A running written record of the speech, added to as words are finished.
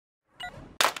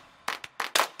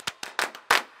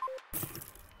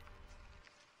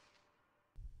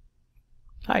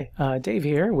Hi, Dave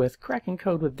here with Cracking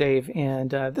Code with Dave, and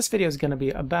this video is going to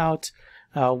be about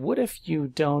what if you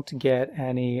don't get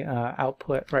any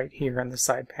output right here on the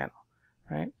side panel,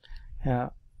 right?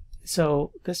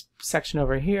 So this section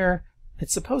over here,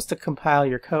 it's supposed to compile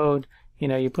your code. You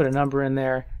know, you put a number in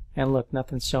there, and look,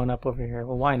 nothing's showing up over here.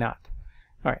 Well, why not?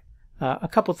 All right, a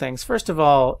couple things. First of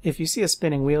all, if you see a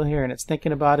spinning wheel here and it's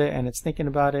thinking about it,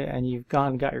 and you've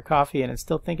gone and got your coffee and it's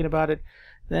still thinking about it,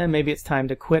 then maybe it's time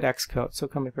to quit Xcode. So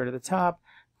come up here to the top,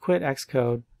 quit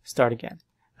Xcode, start again.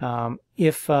 But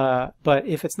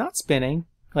if it's not spinning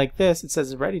like this, it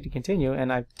says it's ready to continue,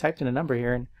 and I've typed in a number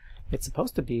here, and it's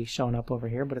supposed to be showing up over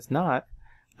here, but it's not.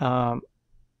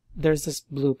 There's this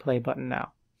blue play button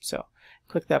now. So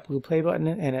click that blue play button,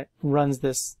 and it runs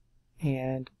this,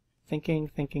 and thinking,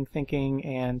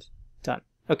 and done.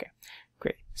 Okay,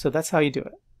 great. So that's how you do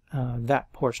it,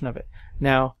 that portion of it.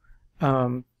 Now,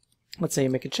 let's say you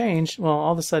make a change. Well,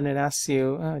 all of a sudden it asks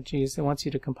you, oh, geez, it wants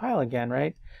you to compile again,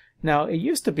 right? Now, it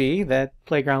used to be that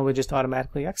Playground would just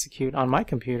automatically execute on my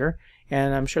computer,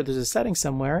 and I'm sure there's a setting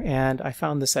somewhere, and I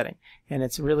found the setting. And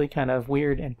it's really kind of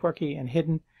weird and quirky and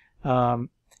hidden.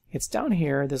 It's down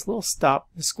here, this little stop,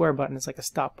 the square button is like a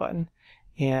stop button.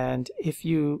 And if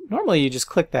normally you just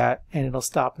click that and it'll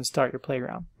stop and start your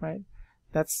Playground, right?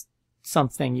 That's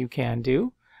something you can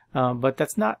do, but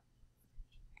that's not,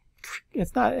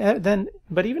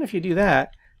 but even if you do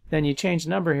that, then you change the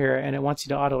number here and it wants you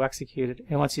to auto execute it.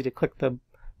 It wants you to click the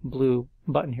blue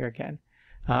button here again.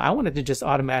 I wanted to just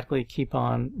automatically keep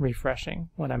on refreshing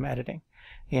when I'm editing.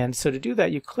 And so to do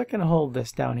that, you click and hold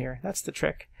this down here. That's the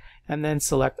trick. And then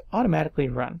select automatically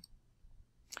run.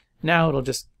 Now it'll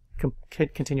just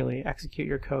continually execute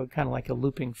your code, kind of like a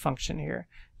looping function here.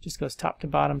 It just goes top to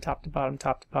bottom, top to bottom,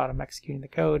 top to bottom, executing the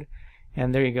code.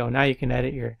 And there you go. Now you can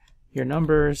edit your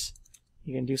numbers.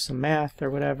 You can do some math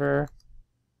or whatever.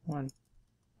 1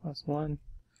 plus 1,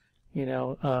 you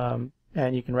know,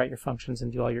 and you can write your functions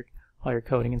and do all your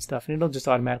coding and stuff, and it'll just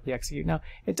automatically execute. Now,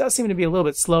 it does seem to be a little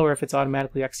bit slower if it's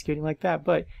automatically executing like that,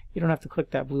 but you don't have to click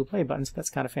that blue play button, so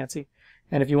that's kind of fancy.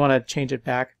 And if you want to change it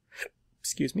back,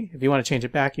 excuse me, if you want to change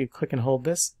it back, you click and hold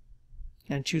this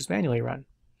and choose manually run.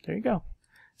 There you go.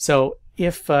 So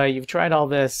if you've tried all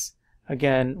this,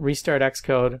 again, restart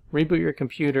Xcode, reboot your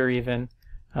computer even,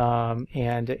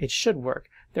 and it should work.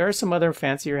 There are some other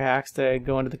fancier hacks to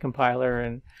go into the compiler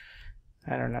and,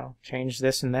 I don't know, change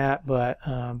this and that, but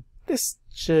this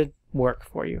should work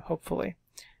for you, hopefully.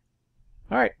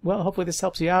 All right, well, hopefully this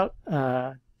helps you out.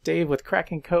 Dave with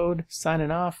Cracking Code,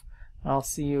 signing off. I'll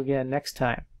see you again next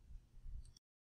time.